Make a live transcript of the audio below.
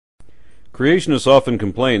Creationists often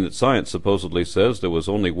complain that science supposedly says there was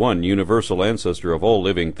only one universal ancestor of all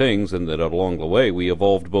living things and that along the way we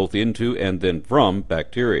evolved both into and then from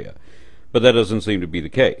bacteria. But that doesn't seem to be the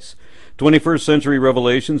case. 21st century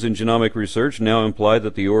revelations in genomic research now imply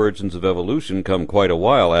that the origins of evolution come quite a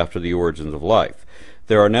while after the origins of life.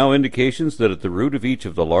 There are now indications that at the root of each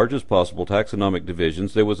of the largest possible taxonomic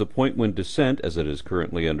divisions there was a point when descent, as it is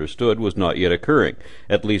currently understood, was not yet occurring,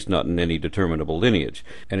 at least not in any determinable lineage,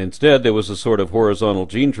 and instead there was a sort of horizontal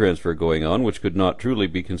gene transfer going on which could not truly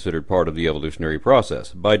be considered part of the evolutionary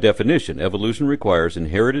process. By definition, evolution requires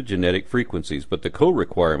inherited genetic frequencies, but the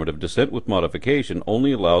co-requirement of descent with modification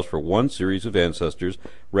only allows for one series of ancestors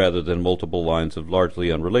rather than multiple lines of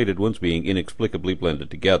largely unrelated ones being inexplicably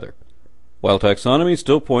blended together. While taxonomy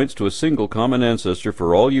still points to a single common ancestor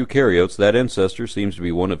for all eukaryotes, that ancestor seems to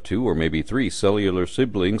be one of two or maybe three cellular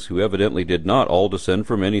siblings who evidently did not all descend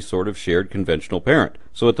from any sort of shared conventional parent.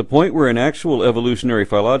 So at the point where an actual evolutionary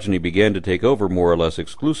phylogeny began to take over more or less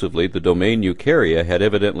exclusively, the domain eukarya had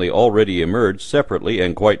evidently already emerged separately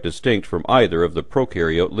and quite distinct from either of the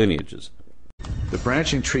prokaryote lineages. The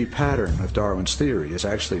branching tree pattern of Darwin's theory is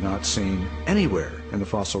actually not seen anywhere in the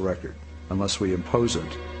fossil record unless we impose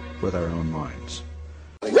it with our own minds.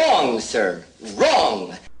 Wrong, sir.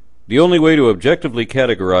 Wrong! The only way to objectively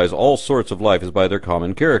categorize all sorts of life is by their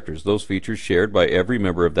common characters, those features shared by every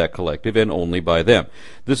member of that collective and only by them.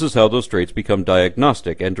 This is how those traits become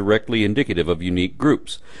diagnostic and directly indicative of unique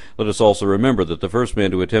groups. Let us also remember that the first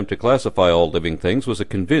man to attempt to classify all living things was a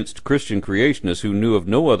convinced Christian creationist who knew of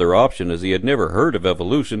no other option, as he had never heard of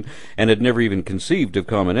evolution and had never even conceived of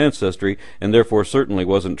common ancestry, and therefore certainly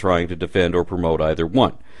wasn't trying to defend or promote either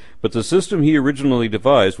one. But the system he originally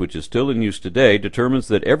devised, which is still in use today, determines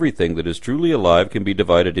that everything that is truly alive can be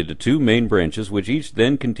divided into two main branches, which each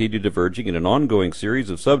then continue diverging in an ongoing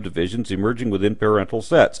series of subdivisions emerging within parental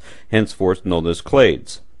sets, henceforth known as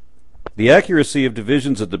clades. The accuracy of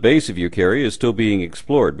divisions at the base of eukarya is still being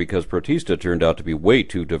explored because Protista turned out to be way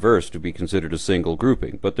too diverse to be considered a single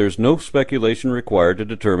grouping, but there's no speculation required to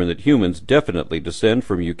determine that humans definitely descend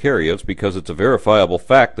from eukaryotes because it's a verifiable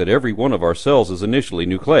fact that every one of our cells is initially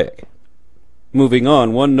nucleic. Moving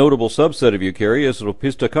on, one notable subset of eukarya is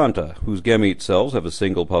Opistacanta, whose gamete cells have a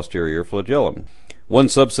single posterior flagellum. One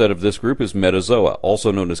subset of this group is metazoa,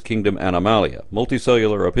 also known as kingdom Animalia,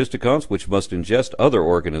 multicellular opisthecons which must ingest other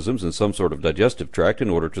organisms in some sort of digestive tract in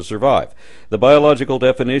order to survive. The biological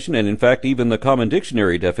definition, and in fact even the common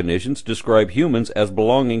dictionary definitions, describe humans as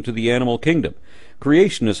belonging to the animal kingdom.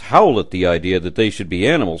 Creationists howl at the idea that they should be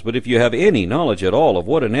animals, but if you have any knowledge at all of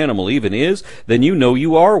what an animal even is, then you know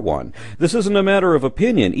you are one. This isn't a matter of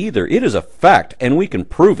opinion either, it is a fact, and we can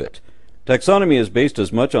prove it. Taxonomy is based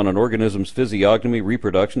as much on an organism's physiognomy,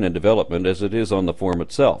 reproduction, and development as it is on the form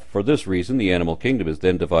itself. For this reason, the animal kingdom is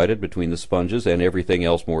then divided between the sponges and everything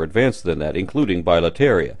else more advanced than that, including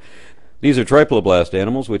bilateria. These are triploblast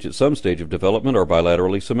animals which at some stage of development are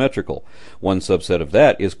bilaterally symmetrical. One subset of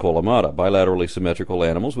that is Collemata, bilaterally symmetrical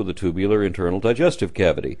animals with a tubular internal digestive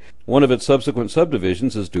cavity. One of its subsequent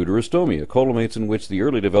subdivisions is Deuterostomia, collimates in which the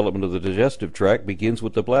early development of the digestive tract begins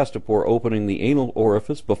with the blastopore opening the anal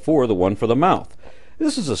orifice before the one for the mouth.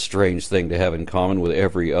 This is a strange thing to have in common with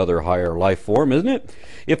every other higher life form, isn't it?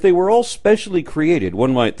 If they were all specially created,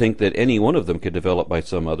 one might think that any one of them could develop by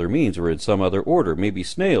some other means or in some other order. Maybe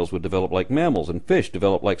snails would develop like mammals and fish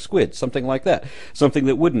develop like squids, something like that. Something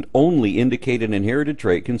that wouldn't only indicate an inherited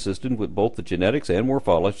trait consistent with both the genetics and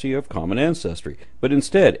morphology of common ancestry. But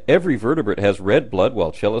instead, every vertebrate has red blood,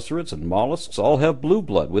 while chelicerates and mollusks all have blue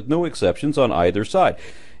blood, with no exceptions on either side.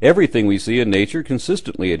 Everything we see in nature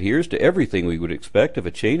consistently adheres to everything we would expect of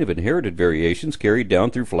a chain of inherited variations carried down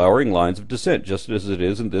through flowering lines of descent, just as it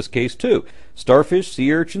is in this case too. Starfish,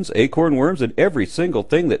 sea urchins, acorn worms, and every single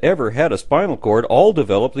thing that ever had a spinal cord all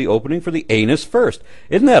develop the opening for the anus first.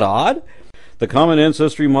 Isn't that odd? The common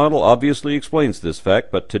ancestry model obviously explains this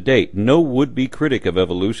fact, but to date, no would-be critic of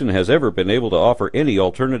evolution has ever been able to offer any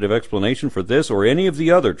alternative explanation for this or any of the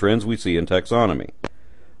other trends we see in taxonomy.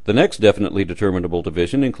 The next definitely determinable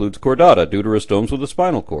division includes chordata, deuterostomes with a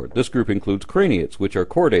spinal cord. This group includes craniates, which are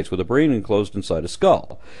chordates with a brain enclosed inside a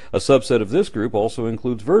skull. A subset of this group also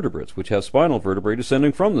includes vertebrates, which have spinal vertebrae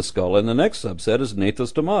descending from the skull, and the next subset is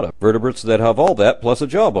gnathostomata, vertebrates that have all that plus a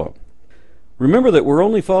jawbone. Remember that we're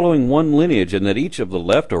only following one lineage and that each of the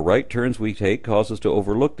left or right turns we take causes to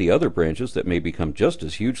overlook the other branches that may become just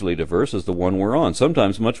as hugely diverse as the one we're on,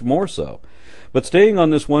 sometimes much more so. But staying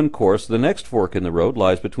on this one course, the next fork in the road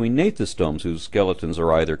lies between gnathostomes, whose skeletons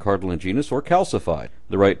are either cartilaginous or calcified.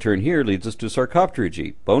 The right turn here leads us to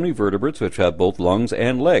sarcopterygy, bony vertebrates which have both lungs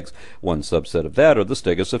and legs. One subset of that are the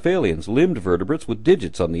stegocephalians, limbed vertebrates with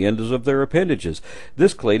digits on the ends of their appendages.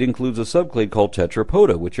 This clade includes a subclade called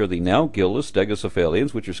tetrapoda, which are the now gillless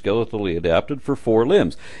stegocephalians, which are skeletally adapted for 4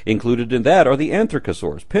 limbs. Included in that are the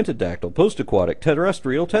anthrocosaurs, pentadactyl, postaquatic,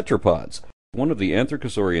 terrestrial tetrapods. One of the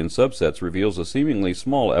anthrocosaurian subsets reveals a seemingly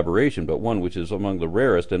small aberration, but one which is among the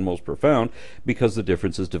rarest and most profound because the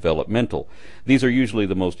difference is developmental. These are usually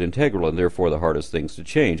the most integral and therefore the hardest things to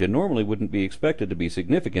change, and normally wouldn't be expected to be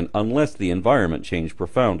significant unless the environment changed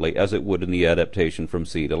profoundly, as it would in the adaptation from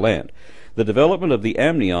sea to land. The development of the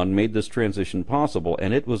amnion made this transition possible,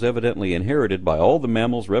 and it was evidently inherited by all the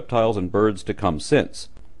mammals, reptiles, and birds to come since.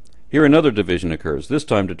 Here another division occurs, this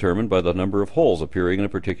time determined by the number of holes appearing in a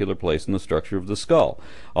particular place in the structure of the skull.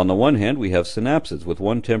 On the one hand we have synapsids with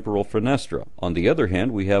 1 temporal fenestra. On the other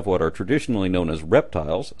hand we have what are traditionally known as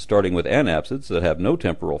reptiles, starting with anapsids that have no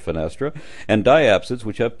temporal fenestra, and diapsids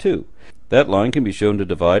which have 2. That line can be shown to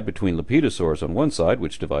divide between lepidosaurs on one side,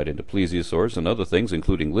 which divide into plesiosaurs and other things,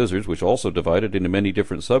 including lizards, which also divided into many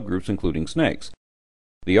different subgroups, including snakes.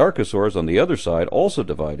 The archosaurs on the other side also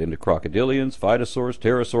divide into crocodilians, phytosaurs,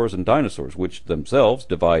 pterosaurs, and dinosaurs, which themselves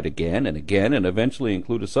divide again and eventually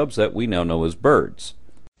include a subset we now know as birds.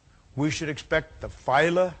 We should expect the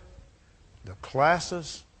phyla, the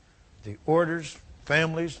classes, the orders,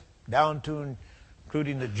 families, down to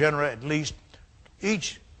including the genera at least,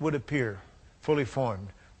 each would appear fully formed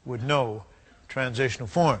with no transitional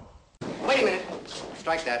form. Wait a minute.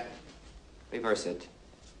 Strike that. Reverse it.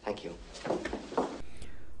 Thank you.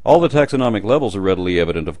 All the taxonomic levels are readily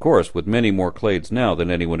evident, of course, with many more clades now than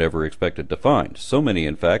anyone ever expected to find. So many,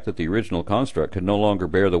 in fact, that the original construct can no longer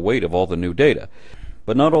bear the weight of all the new data.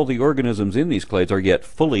 But not all the organisms in these clades are yet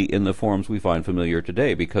fully in the forms we find familiar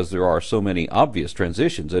today, because there are so many obvious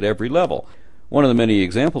transitions at every level. One of the many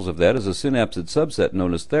examples of that is a synapsid subset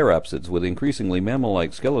known as therapsids, with increasingly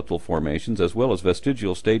mammal-like skeletal formations as well as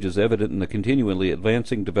vestigial stages evident in the continually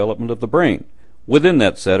advancing development of the brain. Within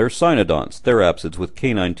that set are cynodonts, therapsids with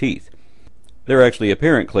canine teeth. They're actually a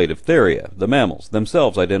parent clade of Theria, the mammals,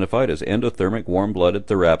 themselves identified as endothermic warm-blooded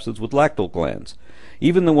therapsids with lactal glands.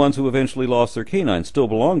 Even the ones who eventually lost their canines still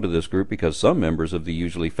belong to this group because some members of the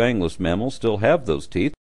usually fangless mammals still have those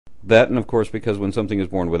teeth. That, and of course because when something is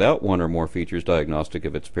born without one or more features diagnostic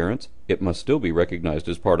of its parents, it must still be recognized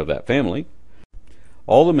as part of that family.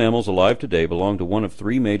 All the mammals alive today belong to one of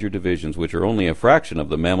 3 major divisions, which are only a fraction of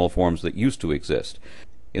the mammal forms that used to exist.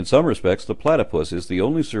 In some respects, the platypus is the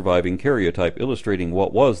only surviving karyotype illustrating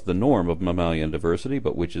what was the norm of mammalian diversity,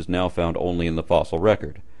 but which is now found only in the fossil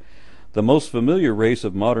record. The most familiar race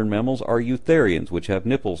of modern mammals are eutherians, which have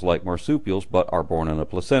nipples like marsupials but are born in a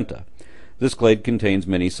placenta. This clade contains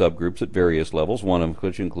many subgroups at various levels, one of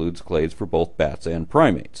which includes clades for both bats and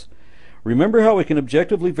primates. Remember how we can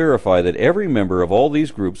objectively verify that every member of all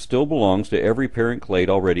these groups still belongs to every parent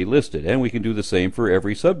clade already listed, and we can do the same for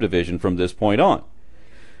every subdivision from this point on.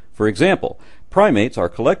 For example, primates are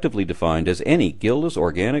collectively defined as any gillless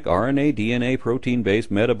organic RNA, DNA, protein-based,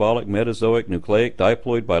 metabolic, metazoic, nucleic,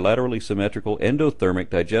 diploid, bilaterally symmetrical, endothermic,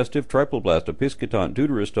 digestive, triploblast, episcitant,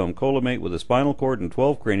 deuterostome, collimate with a spinal cord and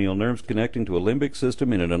 12 cranial nerves connecting to a limbic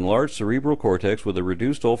system in an enlarged cerebral cortex with a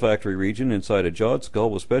reduced olfactory region inside a jawed skull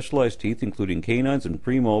with specialized teeth including canines and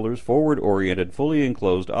premolars, forward-oriented, fully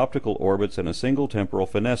enclosed optical orbits, and a single temporal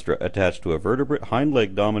fenestra attached to a vertebrate,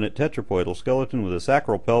 hind-leg-dominant tetrapoidal skeleton with a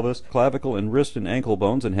sacral pelvis, clavicle, and wrist and ankle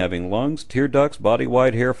bones, and having lungs, tear ducts,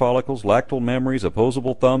 body-wide hair follicles, lactal memories,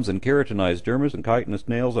 opposable thumbs, and keratinized dermis and chitinous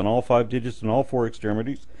nails on all 5 digits and all 4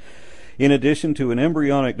 extremities, in addition to an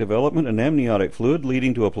embryonic development and amniotic fluid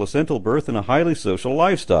leading to a placental birth and a highly social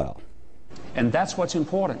lifestyle. And that's what's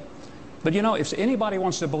important. But you know, if anybody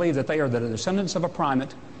wants to believe that they are the descendants of a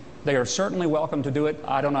primate, they are certainly welcome to do it.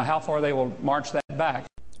 I don't know how far they will march that back.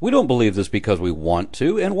 We don't believe this because we want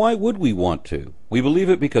to, and why would we want to? We believe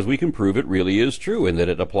it because we can prove it really is true and that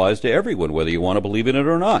it applies to everyone, whether you want to believe in it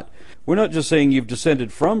or not. We're not just saying you've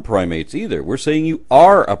descended from primates either. We're saying you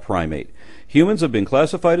are a primate. Humans have been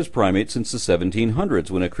classified as primates since the 1700s,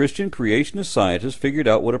 when a Christian creationist scientist figured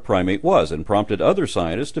out what a primate was and prompted other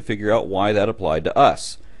scientists to figure out why that applied to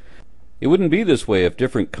us. It wouldn't be this way if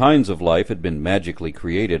different kinds of life had been magically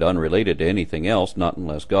created unrelated to anything else, not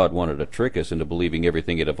unless God wanted to trick us into believing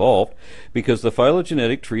everything had evolved, because the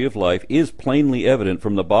phylogenetic tree of life is plainly evident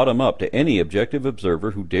from the bottom up to any objective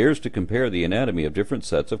observer who dares to compare the anatomy of different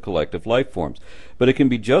sets of collective life forms. But it can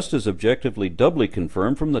be just as objectively doubly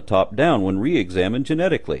confirmed from the top down when re-examined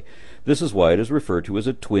genetically. This is why it is referred to as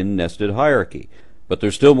a twin-nested hierarchy. But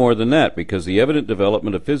there's still more than that, because the evident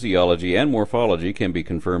development of physiology and morphology can be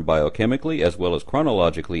confirmed biochemically as well as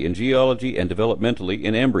chronologically in geology and developmentally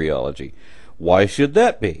in embryology. Why should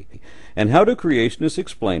that be? And how do creationists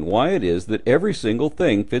explain why it is that every single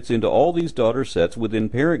thing fits into all these daughter sets within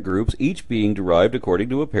parent groups, each being derived according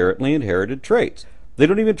to apparently inherited traits? They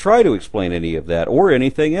don't even try to explain any of that or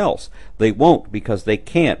anything else. They won't, because they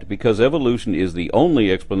can't, because evolution is the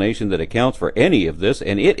only explanation that accounts for any of this,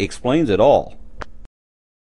 and it explains it all.